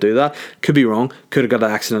of how to do that. Could be wrong, could have got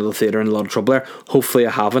an Accidental Theatre in a lot of trouble there. Hopefully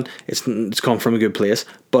I haven't, it's come from a good place,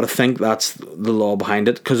 but I think that's the law behind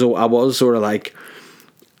it, because I was sort of like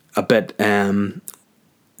a bit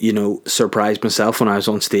surprised myself when I was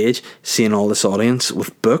on stage seeing all this audience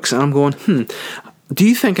with books, and I'm going, do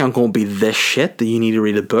you think I'm going to be this shit that you need to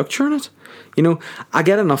read a book during it? You know, I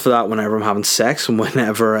get enough of that whenever I'm having sex and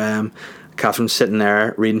whenever Catherine's sitting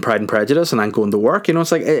there reading Pride and Prejudice and I'm going to work. You know,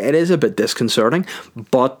 it's like, it is a bit disconcerting,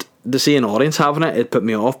 but to see an audience having it put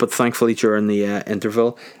me off. But thankfully during the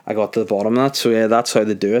interval I got to the bottom of that. So yeah, that's how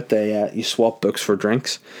they do it. They you swap books for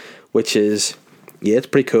drinks, which is, yeah, it's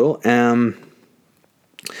pretty cool.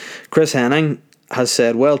 Chris Henning has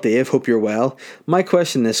said, well, Dave, hope you're well. My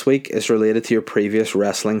question this week is related to your previous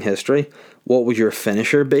wrestling history. What would your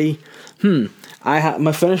finisher be? I had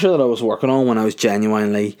my finisher that I was working on when I was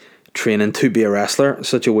genuinely training to be a wrestler.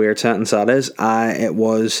 Such a weird sentence that is. It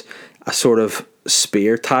was a sort of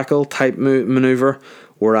spear tackle type maneuver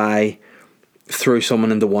where I threw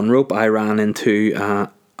someone into one rope. I ran into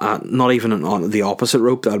not even on the opposite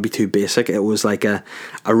rope, that would be too basic. It was like a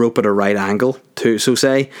rope at a right angle to, so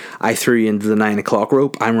say I threw you into the 9 o'clock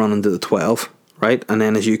rope, I'm running to the 12, right? And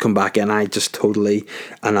then as you come back in, I just totally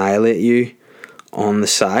annihilate you on the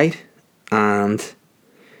side. And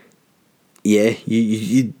yeah,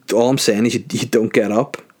 you all I'm saying is you don't get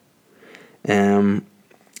up, and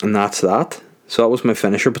that's that. So that was my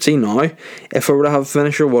finisher. But see now, if I were to have a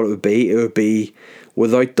finisher, what it would be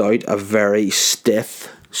without doubt a very stiff,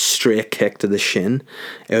 straight kick to the shin.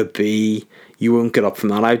 It would be, you won't get up from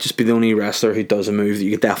that. I would just be the only wrestler who does a move that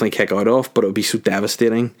you could definitely kick out of, but it would be so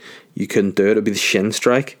devastating you couldn't do it. It would be the shin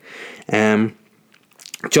strike. Johnny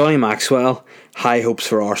Maxwell, high hopes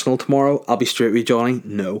for Arsenal tomorrow. I'll be straight with you, Johnny.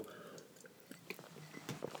 No.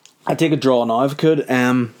 I'd take a draw now if I could.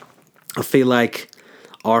 I feel like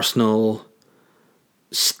Arsenal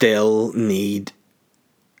still need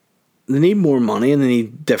more money, and they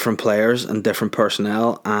need different players and different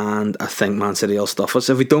personnel, and I think Man City will stuff us.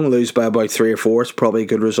 If we don't lose by about 3 or 4, it's probably a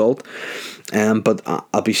good result. But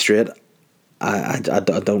I'll be straight, I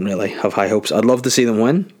don't really have high hopes. I'd love to see them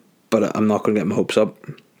win, but I'm not going to get my hopes up.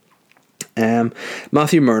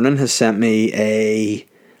 Matthew Mernon has sent me a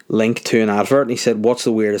link to an advert, and he said, "What's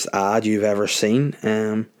the weirdest ad you've ever seen?"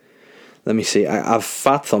 Let me see. I have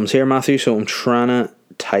fat thumbs here, Matthew, so I'm trying to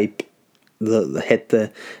type hit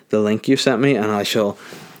the link you sent me, and I shall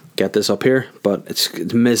get this up here. But it's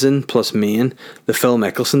Mizzen plus Main, the Phil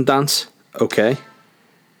Mickelson dance. Okay,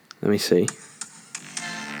 let me see.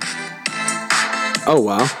 Oh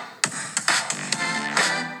wow.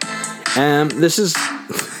 This is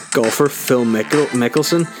golfer Phil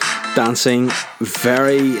Mickelson dancing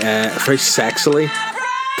very sexily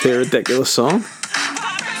to a ridiculous song.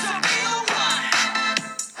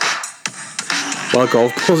 While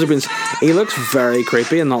golf balls have been... He looks very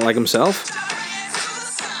creepy and not like himself.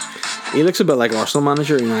 He looks a bit like Arsenal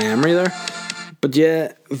manager Unai Emery there. But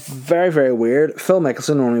yeah, very, very weird. Phil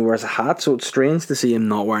Mickelson only wears a hat, so it's strange to see him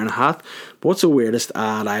not wearing a hat. But what's the weirdest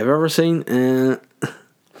ad I've ever seen? There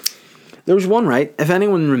was one, right? If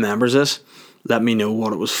anyone remembers this, let me know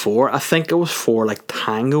what it was for. I think it was for like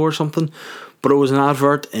Tango or something. But it was an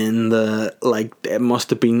advert in the, like, it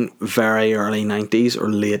must have been very early 90s or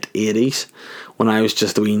late 80s when I was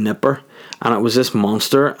just a wee nipper. And it was this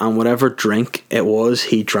monster, and whatever drink it was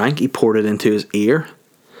he drank, he poured it into his ear.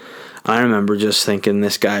 And I remember just thinking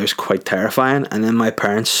this guy was quite terrifying. And then my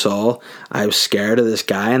parents saw I was scared of this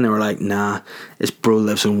guy, and they were like, "Nah, this bro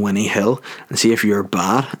lives in Winnie Hill, and see if you're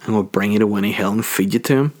bad, I'm going to bring you to Winnie Hill and feed you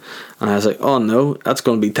to him." And I was like, "Oh no, that's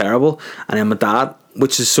going to be terrible." And then my dad,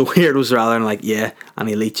 which is so weird, was rather than like, "Yeah, and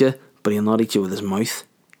he'll eat you, but he'll not eat you with his mouth,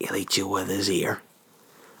 he'll eat you with his ear."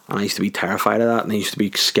 And I used to be terrified of that, and I used to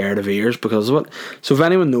be scared of ears because of it. So if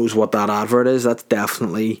anyone knows what that advert is, that's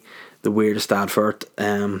definitely the weirdest advert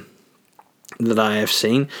that I have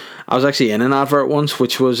seen. I was actually in an advert once,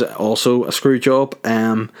 which was also a screw job.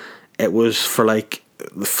 It was for like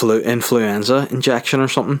influenza injection or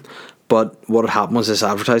something. But what had happened was this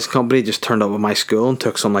advertising company just turned up at my school and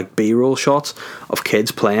took some like B-roll shots of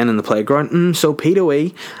kids playing in the playground. So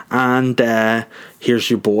P2E, and here's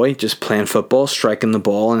your boy just playing football, striking the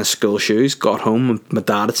ball in his school shoes. Got home, and my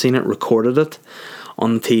dad had seen it, recorded it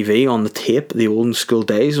on the TV, on the tape, the old school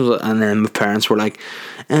days. And then my parents were like,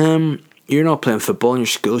 "You're not playing football in your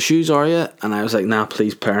school shoes, are you?" And I was like, "Nah,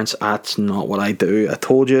 please, parents, that's not what I do. I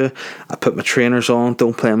told you, I put my trainers on,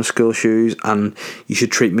 don't play in my school shoes, and you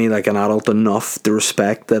should treat me like an adult enough to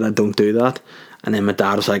respect that I don't do that." And then my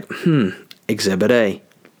dad was like, Exhibit A.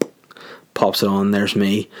 Pops it on, there's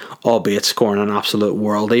me, albeit scoring an absolute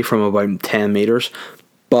worldie from about 10 metres.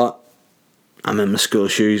 But I'm in my school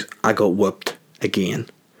shoes, I got whooped again.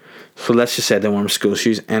 So let's just say I don't wear my school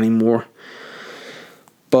shoes anymore.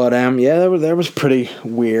 But yeah, there was pretty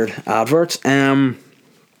weird adverts. I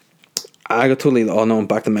got totally... Oh no, I'm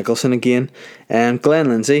back to Mickelson again. Glenn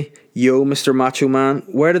Lindsay, yo, Mr. Macho Man,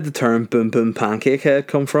 where did the term boom boom pancake head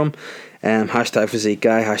come from? Hashtag physique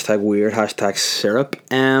guy, hashtag weird, hashtag syrup.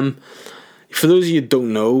 For those of you who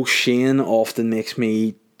don't know, Shane often makes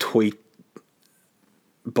me tweet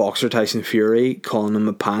boxer Tyson Fury, calling him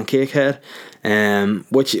a pancake head,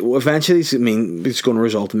 which eventually it's going to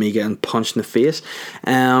result in me getting punched in the face.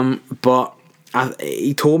 But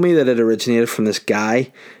he told me that it originated from this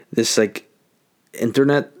guy, this like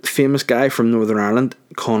internet famous guy from Northern Ireland,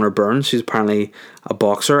 Conor Burns, who's apparently a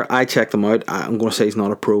boxer. I checked him out. I'm going to say he's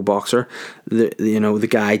not a pro boxer. The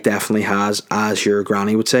guy definitely has, as your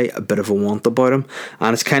granny would say, a bit of a want about him,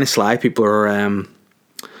 and it's kind of sly. People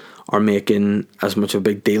are making as much of a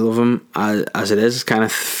big deal of him as it is. Kind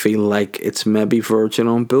of feel like it's maybe verging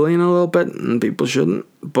on bullying a little bit, and people shouldn't.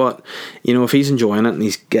 But if he's enjoying it and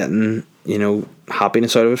he's getting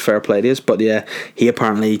happiness out of it, fair play to us. But yeah, he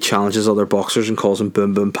apparently challenges other boxers and calls them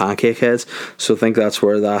boom boom pancake heads. So I think that's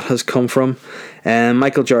where that has come from.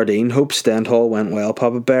 Michael Jardine, hope Stendhal went well,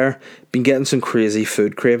 Papa Bear. Been getting some crazy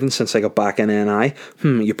food cravings since I got back in NI.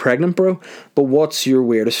 You pregnant, bro? But what's your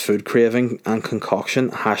weirdest food craving and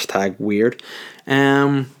concoction? Hashtag weird.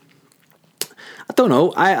 I don't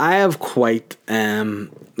know. I have quite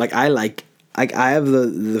like I have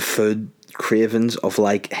the food cravings of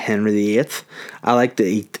like Henry VIII. I like to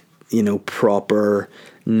eat, proper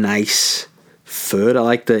nice food. I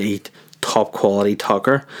like to eat top quality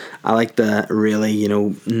tucker. I like to really,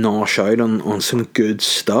 nosh out on some good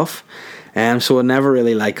stuff. So I never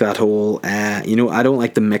really like that whole I don't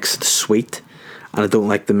like to mix the sweet, and I don't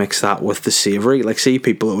like to mix that with the savoury. Like, see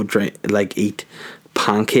people that would eat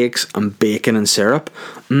pancakes and bacon and syrup.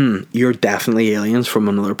 You're definitely aliens from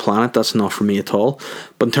another planet. That's not for me at all.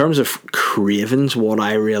 But in terms of cravings, what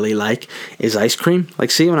I really like is ice cream. Like,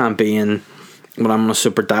 see, when I'm on a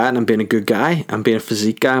super diet and I'm being a good guy, I'm being a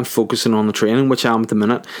physique guy, I'm focusing on the training, which I am at the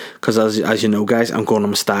minute, because as you know, guys, I'm going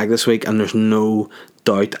on a stag this week, and there's no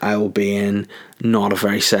doubt I will be in not a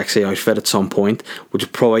very sexy outfit at some point, which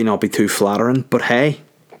will probably not be too flattering, but hey,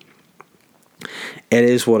 it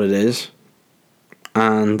is what it is.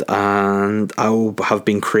 And I will have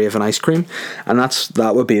been craving ice cream, and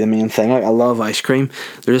that would be the main thing. Like, I love ice cream.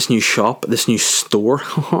 There's this new store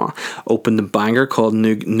opened in Bangor called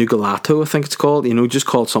Nugalato, I think it's called. Just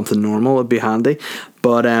call it something normal, it'd be handy.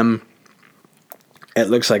 But it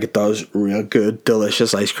looks like it does real good,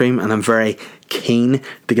 delicious ice cream, and I'm very keen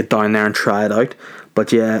to get down there and try it out.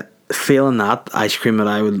 But yeah, failing that, ice cream that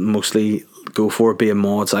I would mostly go for being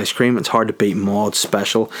Maud's ice cream. It's hard to beat Maud's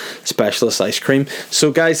specialist ice cream.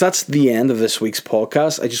 So guys, that's the end of this week's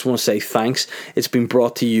podcast. I just want to say thanks. It's been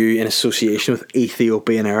brought to you in association with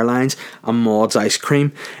Ethiopian Airlines and Maud's ice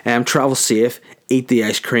cream. Travel safe, eat the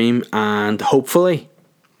ice cream, and hopefully,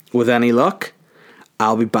 with any luck,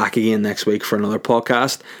 I'll be back again next week for another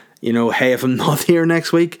podcast. Hey, if I'm not here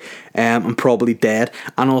next week, I'm probably dead.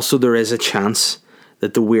 And also, there is a chance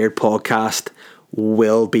that the Weird Podcast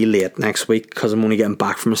will be late next week, because I'm only getting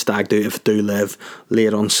back from a stag do if I do live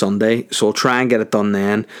late on Sunday. So I'll try and get it done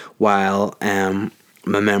then while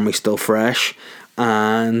my memory's still fresh.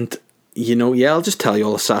 And, I'll just tell you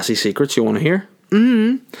all the sassy secrets you want to hear.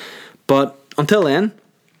 But until then,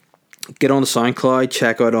 get on the SoundCloud,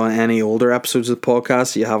 check out on any older episodes of the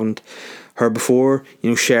podcast you haven't heard before.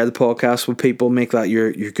 Share the podcast with people, make that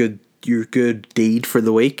your good deed for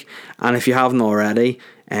the week. And if you haven't already,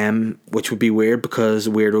 which would be weird because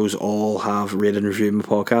weirdos all have rated and reviewed my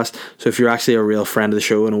podcast. So if you're actually a real friend of the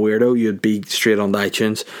show and a weirdo, you'd be straight on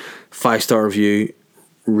iTunes, 5-star review,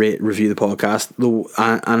 review the podcast.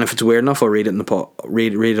 And if it's weird enough, I'll read it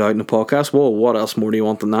read it out in the podcast. Whoa, what else more do you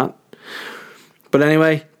want than that? But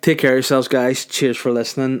anyway, take care of yourselves, guys. Cheers for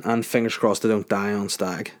listening, and fingers crossed I don't die on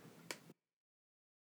stag.